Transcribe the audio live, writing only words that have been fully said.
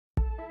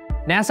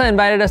NASA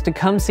invited us to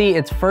come see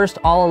its first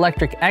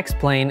all-electric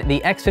X-plane,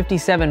 the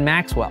X-57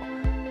 Maxwell.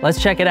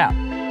 Let's check it out.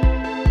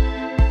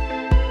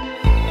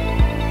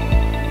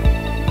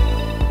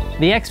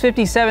 The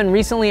X-57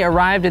 recently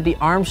arrived at the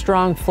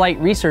Armstrong Flight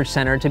Research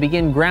Center to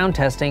begin ground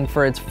testing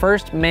for its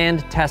first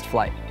manned test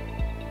flight.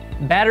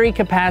 Battery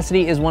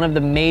capacity is one of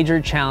the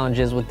major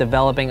challenges with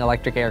developing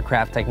electric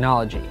aircraft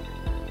technology.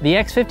 The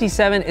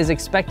X-57 is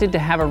expected to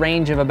have a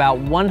range of about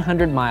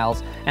 100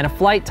 miles and a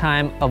flight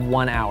time of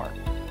 1 hour.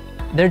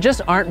 There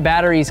just aren't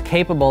batteries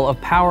capable of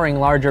powering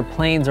larger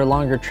planes or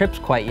longer trips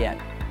quite yet.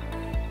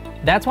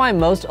 That's why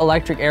most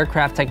electric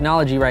aircraft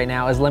technology right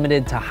now is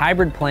limited to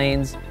hybrid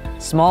planes,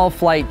 small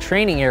flight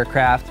training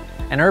aircraft,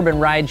 and urban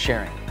ride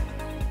sharing.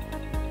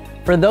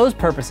 For those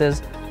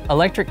purposes,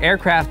 electric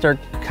aircraft are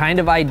kind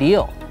of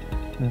ideal,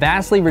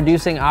 vastly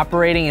reducing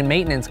operating and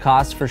maintenance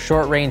costs for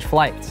short-range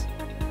flights.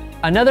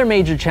 Another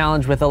major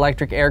challenge with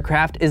electric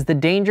aircraft is the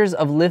dangers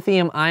of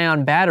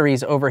lithium-ion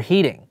batteries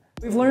overheating.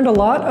 We've learned a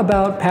lot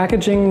about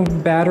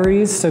packaging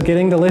batteries, so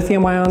getting the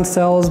lithium-ion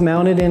cells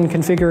mounted in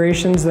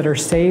configurations that are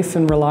safe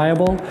and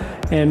reliable,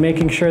 and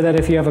making sure that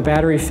if you have a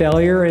battery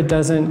failure, it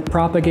doesn't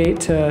propagate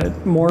to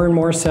more and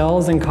more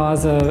cells and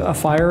cause a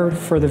fire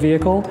for the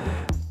vehicle.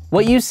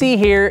 What you see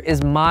here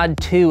is Mod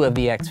 2 of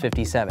the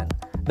X-57,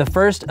 the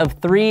first of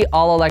 3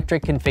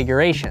 all-electric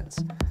configurations.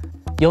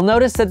 You'll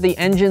notice that the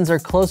engines are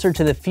closer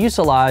to the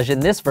fuselage in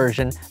this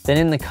version than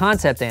in the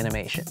concept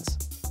animations.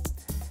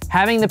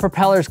 Having the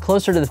propellers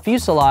closer to the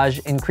fuselage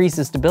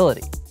increases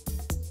stability.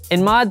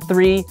 In Mod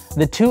 3,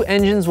 the 2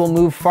 engines will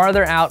move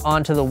farther out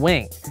onto the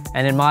wing,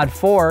 and in Mod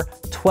 4,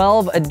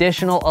 12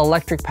 additional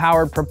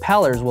electric-powered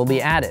propellers will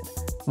be added.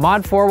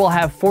 Mod 4 will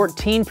have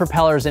 14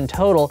 propellers in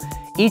total,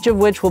 each of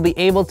which will be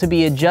able to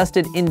be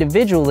adjusted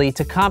individually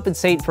to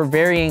compensate for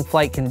varying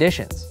flight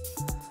conditions.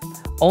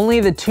 Only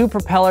the 2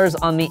 propellers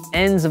on the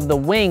ends of the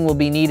wing will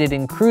be needed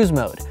in cruise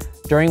mode,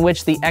 during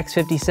which the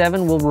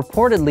X-57 will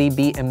reportedly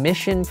be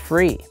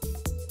emission-free.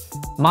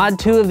 Mod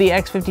 2 of the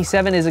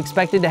X-57 is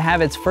expected to have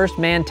its first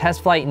manned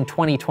test flight in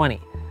 2020,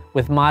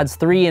 with Mods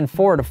 3 and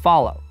 4 to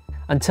follow.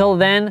 Until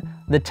then,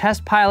 the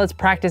test pilots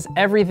practice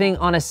everything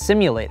on a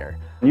simulator.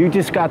 You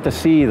just got to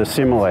see the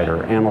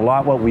simulator, and a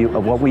lot of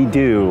what we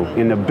do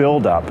in the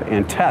build-up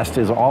and test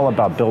is all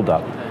about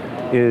build-up,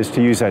 is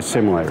to use that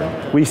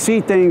simulator. We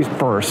see things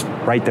first,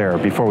 right there,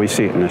 before we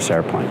see it in this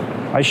airplane.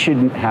 I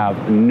should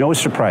have no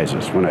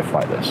surprises when I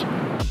fly this.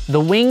 The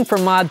wing for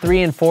Mod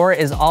 3 and 4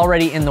 is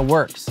already in the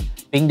works,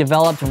 being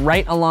developed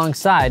right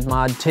alongside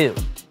Mod 2.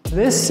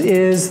 This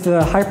is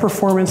the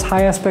high-performance,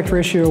 high-aspect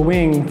ratio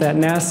wing that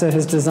NASA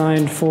has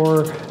designed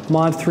for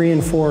Mod 3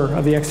 and 4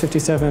 of the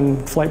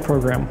X-57 flight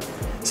program.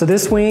 So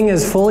this wing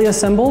is fully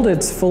assembled,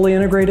 it's fully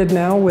integrated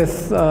now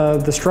with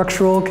the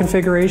structural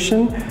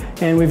configuration,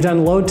 and we've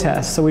done load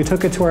tests. So we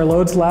took it to our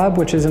loads lab,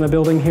 which is in a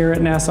building here at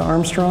NASA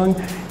Armstrong,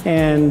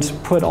 and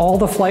put all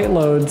the flight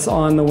loads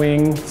on the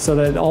wing so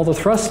that all the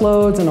thrust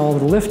loads and all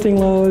the lifting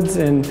loads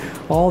and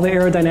all the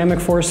aerodynamic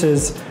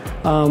forces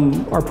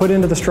are put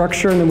into the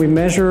structure, and then we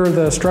measure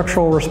the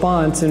structural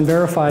response and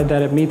verified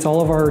that it meets all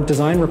of our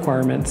design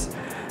requirements.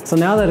 So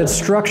now that it's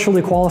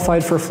structurally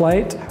qualified for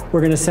flight,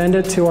 we're going to send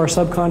it to our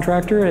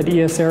subcontractor at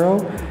ES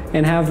Aero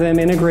and have them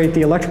integrate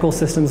the electrical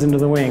systems into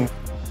the wing.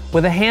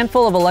 With a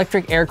handful of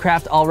electric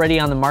aircraft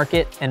already on the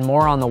market and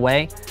more on the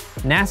way,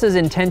 NASA's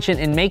intention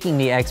in making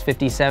the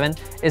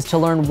X-57 is to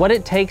learn what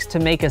it takes to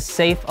make a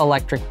safe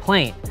electric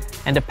plane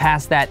and to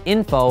pass that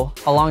info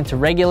along to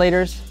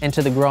regulators and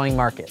to the growing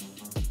market.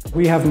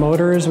 We have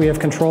motors, we have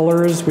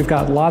controllers, we've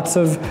got lots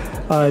of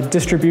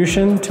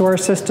distribution to our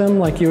system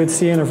like you would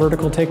see in a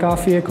vertical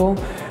takeoff vehicle.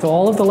 So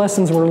all of the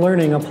lessons we're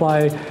learning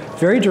apply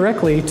very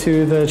directly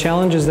to the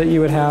challenges that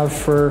you would have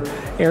for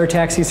air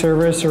taxi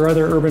service or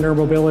other urban air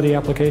mobility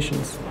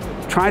applications.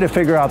 Try to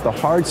figure out the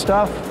hard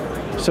stuff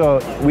so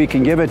we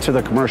can give it to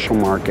the commercial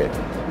market.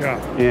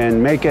 Yeah.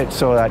 And make it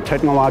so that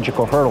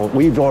technological hurdle,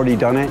 we've already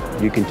done it,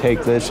 you can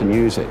take this and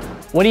use it.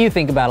 What do you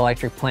think about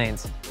electric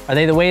planes? Are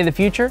they the way of the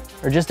future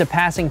or just a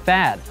passing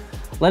fad?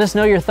 Let us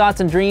know your thoughts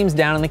and dreams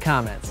down in the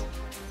comments.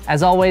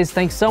 As always,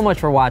 thanks so much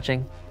for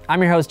watching.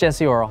 I'm your host,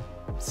 Jesse Orrell.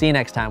 See you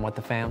next time with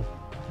the fam.